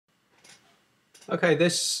Okay,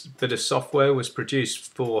 this bit of software was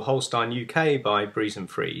produced for Holstein UK by Breeze and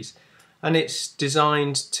Freeze, and it's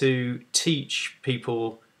designed to teach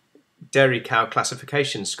people dairy cow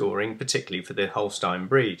classification scoring, particularly for the Holstein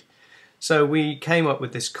breed. So we came up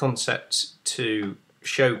with this concept to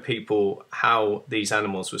show people how these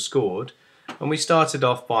animals were scored, and we started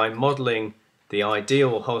off by modelling the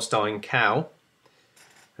ideal Holstein cow,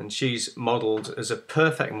 and she's modelled as a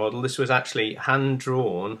perfect model. This was actually hand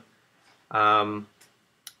drawn.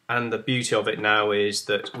 And the beauty of it now is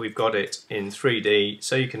that we've got it in 3D,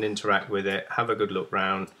 so you can interact with it, have a good look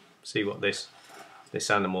round, see what this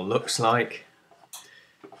animal looks like.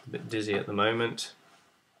 A bit dizzy at the moment.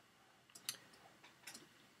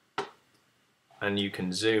 And you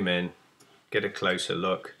can zoom in, get a closer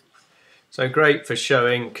look. So great for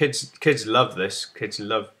showing. Kids love this. Kids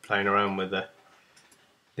love playing around with the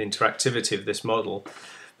interactivity of this model.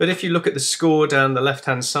 But if you look at the score down the left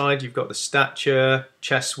hand side, you've got the stature,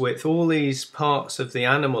 chest width, all these parts of the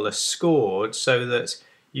animal are scored so that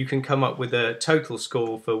you can come up with a total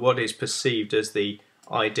score for what is perceived as the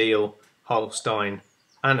ideal Holstein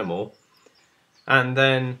animal. And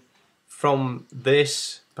then from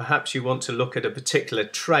this, perhaps you want to look at a particular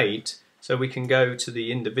trait, so we can go to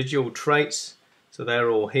the individual traits. So they're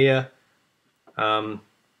all here.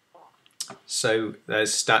 So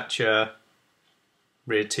there's stature,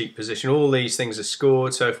 rear teat position, all these things are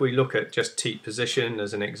scored. So if we look at just teat position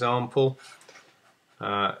as an example,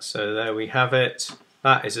 so there we have it.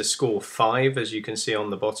 That is a score 5, as you can see on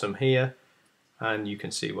the bottom here, and you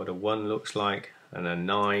can see what a 1 looks like, and a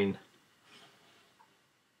 9,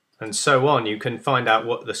 and so on. You can find out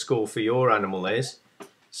what the score for your animal is.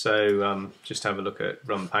 So just have a look at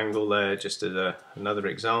rump angle there, just as another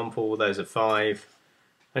example. There's a 5,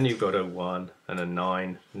 and you've got a 1 and a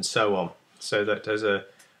 9, and so on. So that as a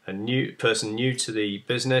new person new to the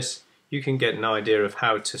business, you can get an idea of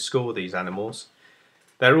how to score these animals.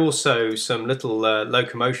 There are also some little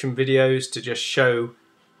locomotion videos to just show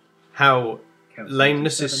how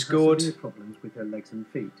lameness is scored. Problems with her legs and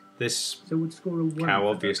feet. This so would score a 1 cow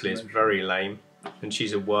obviously is very lame, and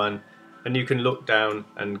she's a 1. And you can look down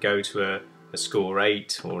and go to a score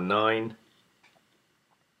 8 or 9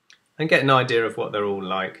 and get an idea of what they're all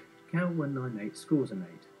like. Cow 198 scores an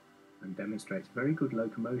 8 and demonstrates very good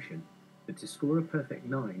locomotion, but to score a perfect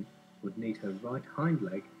 9 would need her right hind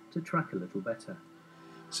leg to track a little better.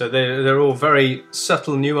 So they're all very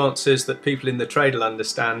subtle nuances that people in the trade will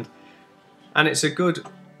understand, and it's a good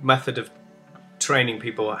method of training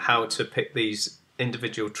people how to pick these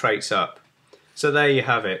individual traits up. So there you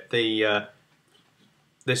have it.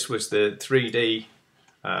 This was the 3D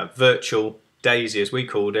virtual daisy, as we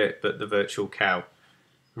called it, but the virtual cow.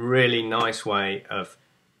 Really nice way of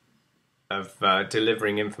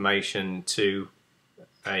delivering information to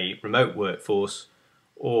a remote workforce,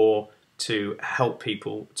 or to help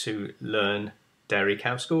people to learn dairy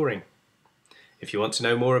cow scoring. If you want to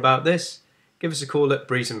know more about this, give us a call at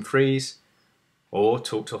Breeze and Freeze, or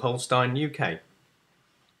talk to Holstein UK.